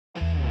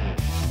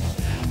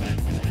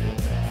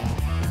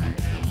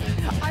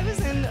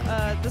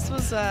This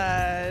was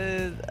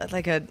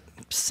like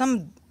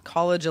some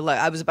college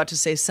I was about to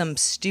say some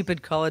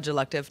stupid college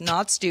elective.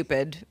 Not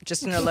stupid,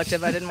 just an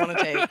elective I didn't want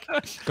to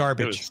take.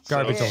 Garbage It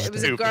elective.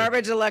 was a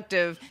garbage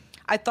elective.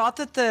 I thought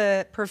that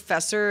the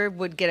professor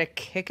would get a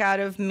kick out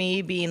of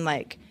me being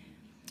like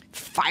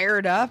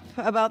fired up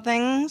about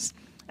things.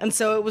 And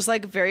so it was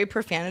like very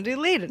profanity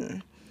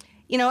laden.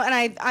 You know, and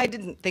I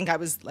didn't think I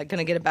was like going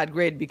to get a bad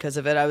grade because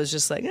of it. I was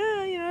just like,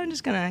 I'm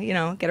just going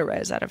to, get a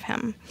rise out of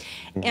him.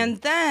 And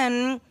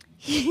then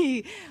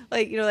he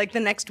like the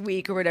next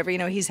week or whatever,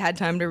 he's had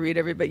time to read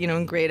everybody,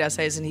 and grade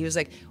essays. And he was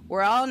like,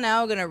 we're all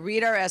now going to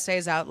read our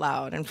essays out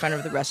loud in front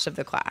of the rest of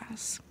the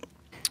class.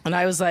 And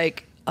I was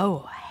like,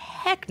 oh,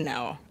 heck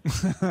no.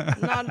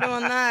 I'm not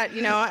doing that,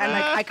 and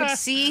like I could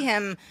see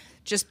him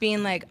just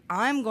being like,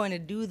 I'm going to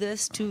do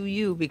this to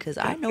you because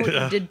I know what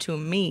you did to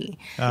me.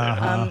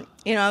 I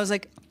was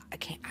like, I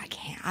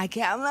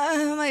can't,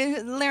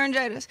 my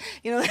laryngitis,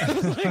 I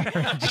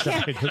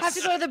have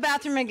to go to the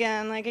bathroom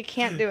again. Like, I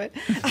can't do it.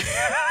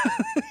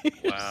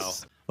 Wow.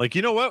 Like,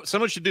 you know what?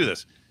 Someone should do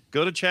this.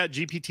 Go to Chat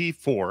GPT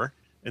 4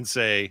 and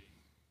say,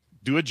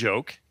 do a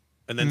joke,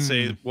 and then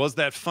say, was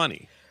that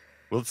funny?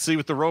 Well, let's see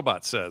what the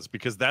robot says,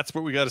 because that's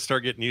what we got to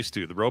start getting used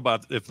to. The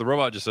robot, if the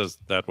robot just says,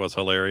 that was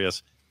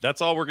hilarious,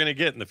 that's all we're going to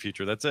get in the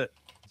future. That's it.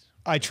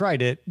 I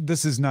tried it.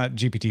 This is not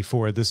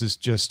GPT-4. This is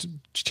just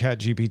Chat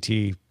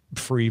GPT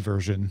free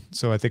version.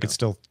 So I think it's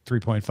still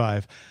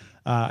 3.5.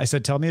 I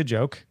said, tell me a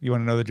joke. You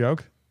want to know the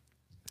joke?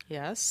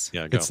 Yes.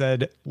 Yeah, go. It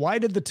said, why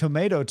did the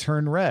tomato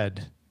turn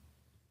red?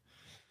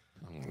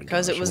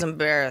 Because it was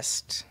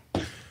embarrassed.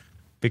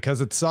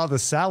 Because it saw the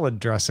salad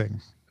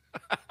dressing.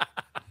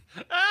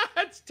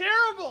 That's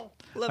terrible.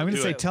 I'm going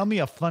to say, tell me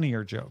a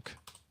funnier joke.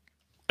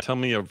 Tell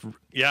me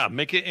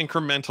make it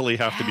incrementally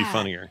have to be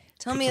funnier.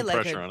 Tell Put me some like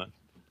pressure on it.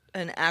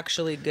 An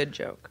actually good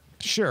joke.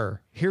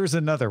 Sure. Here's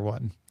another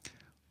one.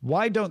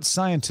 Why don't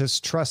scientists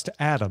trust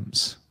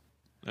atoms?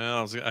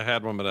 I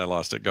had one, but I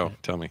lost it. Go,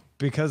 tell me.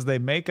 Because they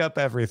make up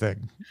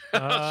everything.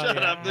 Shut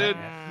up, dude.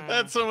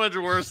 That's so much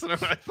worse than I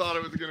thought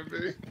it was going to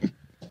be.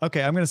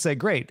 Okay, I'm going to say,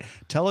 great.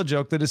 Tell a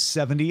joke that is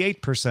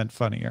 78%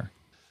 funnier.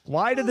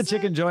 Why did the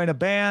chicken join a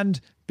band?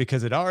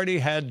 Because it already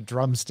had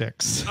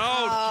drumsticks.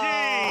 Oh,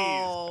 jeez.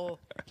 Oh,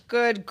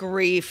 good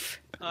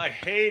grief. I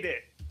hate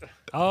it.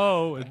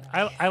 Oh,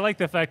 I like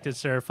the fact that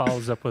Sarah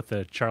follows up with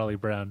the Charlie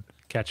Brown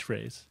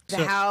catchphrase.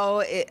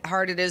 How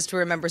hard it is to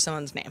remember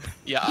someone's name.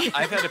 Yeah,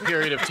 I've had a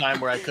period of time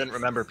where I couldn't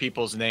remember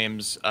people's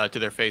names to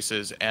their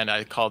faces, and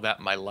I call that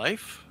my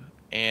life.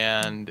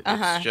 And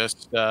it's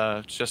just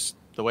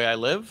the way I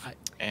live.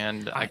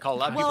 And I call a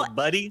lot of people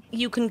buddy.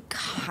 You can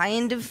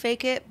kind of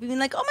fake it, being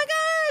like, oh my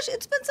gosh,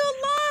 it's been so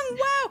long,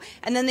 wow.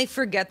 And then they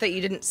forget that you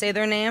didn't say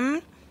their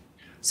name.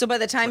 So by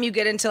the time you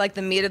get into like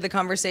the meat of the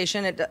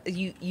conversation,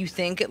 you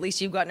think at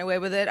least you've gotten away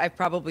with it. I've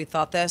probably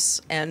thought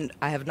this, and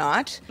I have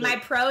not. My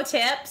pro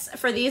tips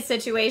for these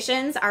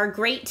situations are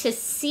great to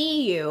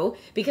see you,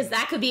 because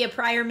that could be a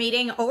prior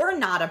meeting or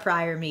not a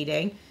prior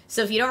meeting.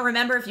 So if you don't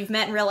remember if you've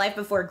met in real life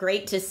before,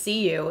 great to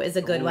see you is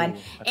a good one.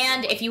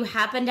 And if you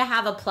happen to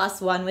have a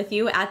 +1 with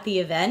you at the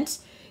event,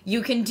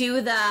 you can do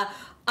the,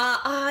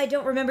 I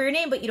don't remember your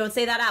name, but you don't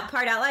say that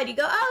part out loud. You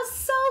go, oh,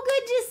 so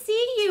good to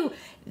see you.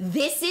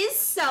 This is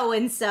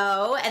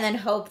so-and-so. And then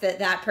hope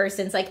that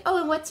person's like, oh,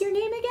 and what's your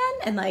name again?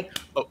 And like...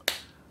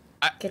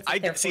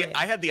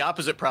 I had the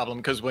opposite problem,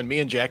 because when me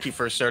and Jackie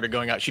first started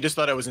going out, she just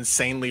thought I was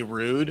insanely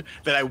rude,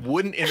 that I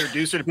wouldn't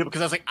introduce her to people,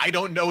 because I was like, I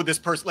don't know this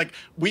person. Like,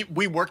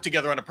 we worked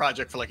together on a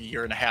project for like a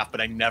year and a half,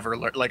 but I never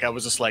learned. Like, I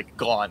was just like,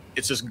 gone.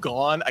 It's just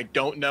gone. I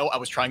don't know. I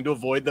was trying to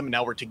avoid them.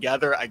 Now we're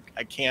together. I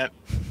can't.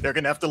 They're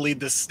going to have to lead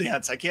this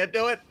stance. I can't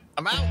do it.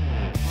 I'm out.